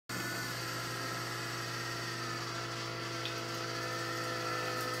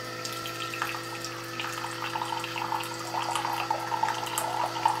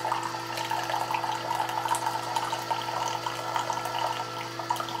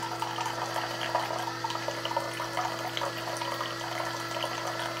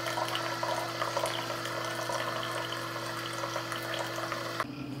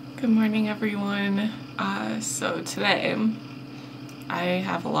Good morning, everyone. So today I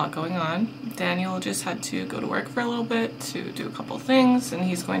have a lot going on. Daniel just had to go to work for a little bit to do a couple things, and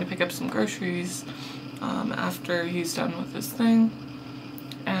he's going to pick up some groceries after he's done with his thing.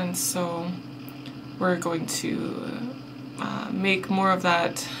 And so we're going to make more of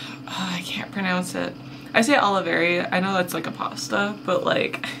that, I can't pronounce it. I say oliveri, I know that's like a pasta, but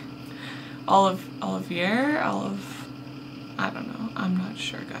like olivier, I don't know, I'm not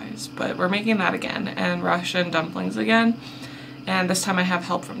sure, guys, but we're making that again, and Russian dumplings again, and this time I have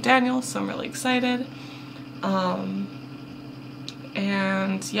help from Daniel, so I'm really excited.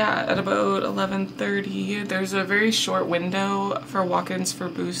 And yeah, at about 11:30 there's a very short window for walk-ins for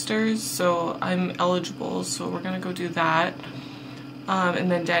boosters, so I'm eligible, so we're gonna go do that.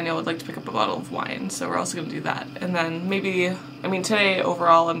 And then Daniel would like to pick up a bottle of wine, so we're also gonna do that. And then maybe, I mean, today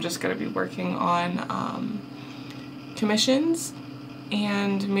overall I'm just gonna be working on commissions,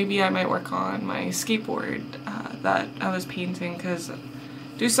 and maybe I might work on my skateboard that I was painting, because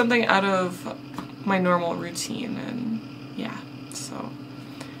do something out of my normal routine, and yeah, so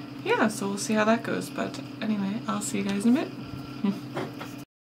we'll see how that goes. But anyway, I'll see you guys in a bit.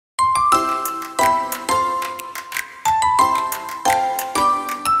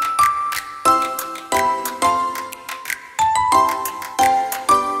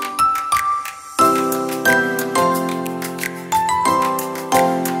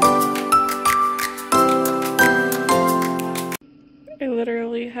 I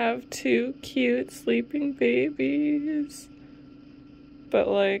literally have two cute sleeping babies, but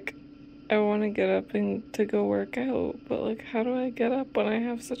like I want to get up and to go work out, but like how do I get up when I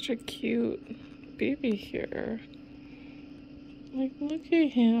have such a cute baby here? Like, look at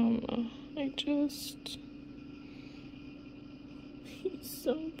him. He's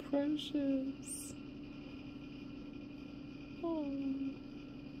so precious. Oh,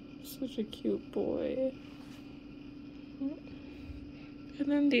 such a cute boy. And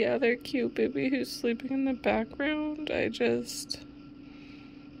then the other cute baby who's sleeping in the background,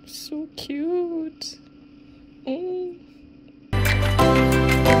 so cute. Mm.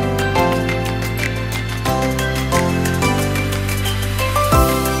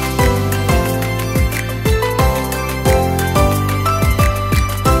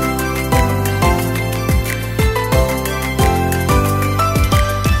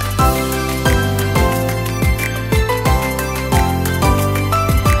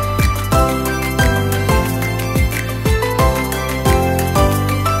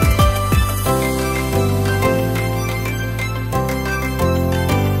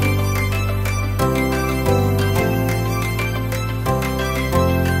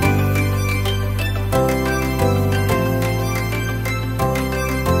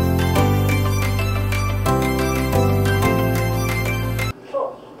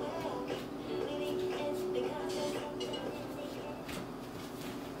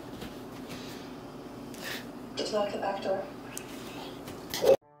 Lock the back door.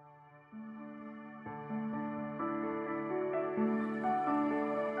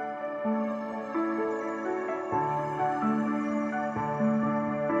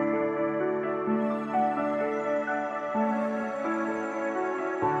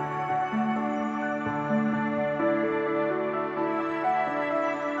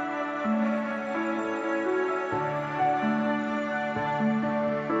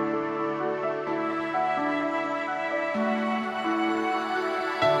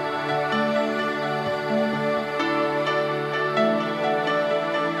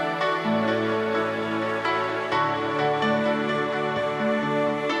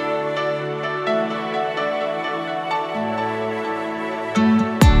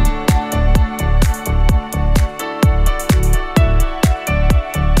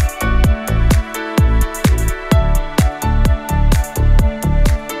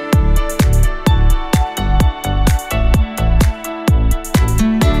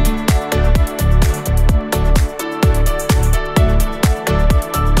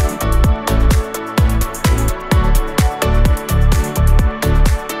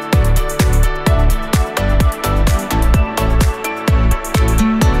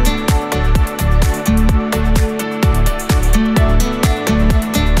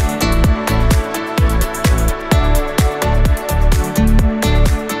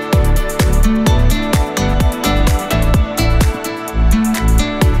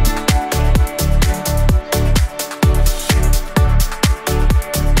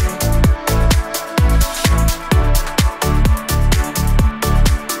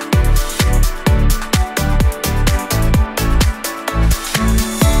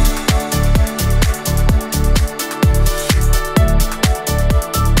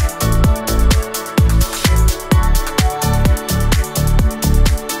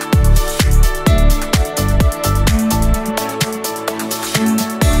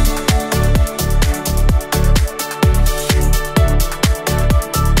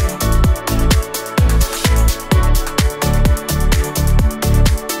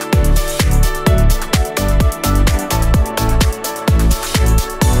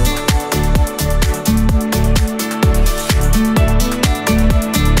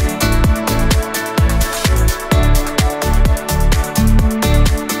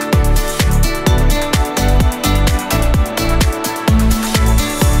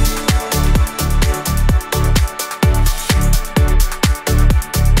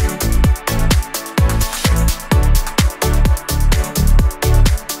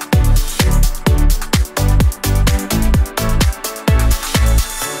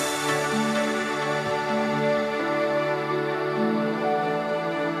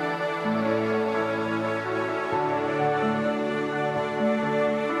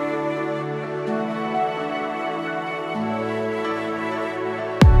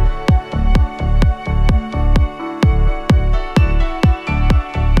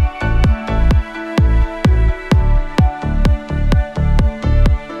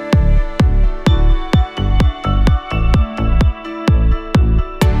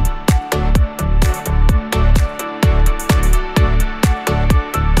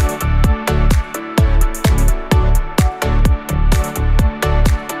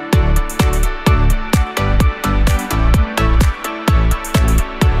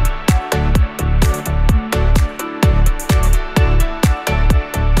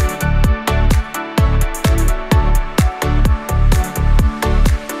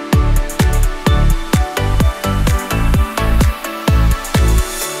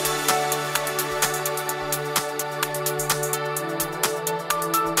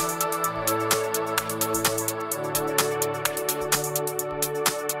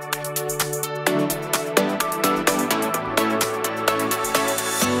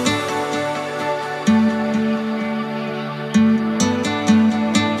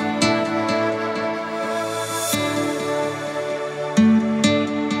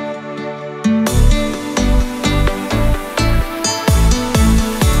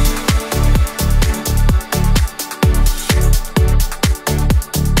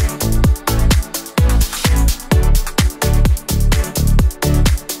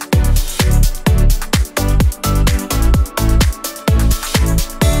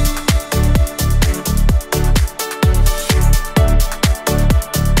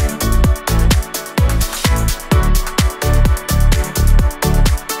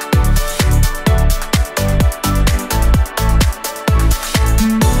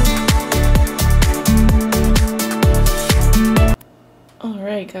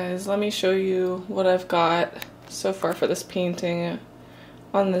 me show you what I've got so far for this painting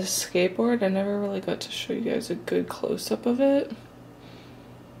on this skateboard. I never really got to show you guys a good close-up of it.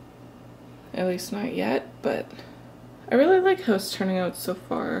 At least not yet, but I really like how it's turning out so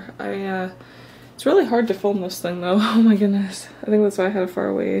far. It's really hard to film this thing though. Oh my goodness. I think that's why I had a far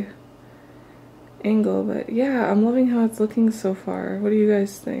away angle, but yeah, I'm loving how it's looking so far. What do you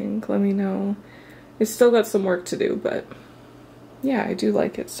guys think? Let me know. It's still got some work to do, but yeah, I do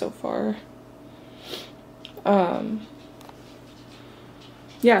like it so far.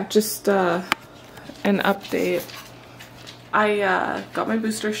 Yeah, just an update. I got my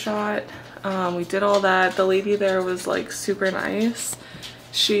booster shot. We did all that. The lady there was like super nice.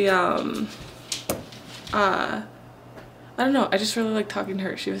 She I don't know, I just really like talking to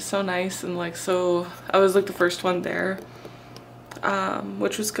her. She was so nice and like I was like the first one there,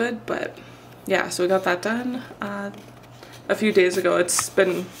 which was good. But yeah, so we got that done a few days ago. It's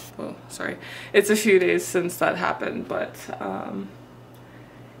been, oh sorry, it's a few days since that happened, but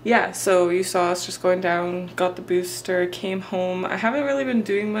yeah, so you saw us just going down, got the booster, came home. I haven't really been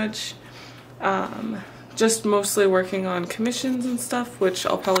doing much, just mostly working on commissions and stuff, which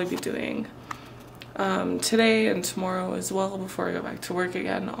I'll probably be doing today and tomorrow as well before I go back to work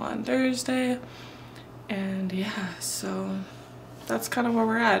again on Thursday. And yeah, so that's kind of where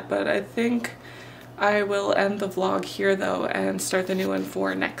we're at, but I think I will end the vlog here though and start the new one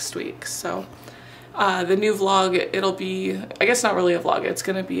for next week. So the new vlog, it'll be, I guess not really a vlog, it's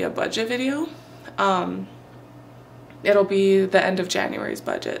gonna be a budget video. It'll be the end of January's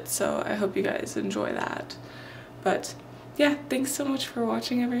budget, so I hope you guys enjoy that. But yeah, thanks so much for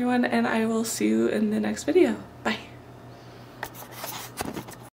watching everyone, and I will see you in the next video. Bye!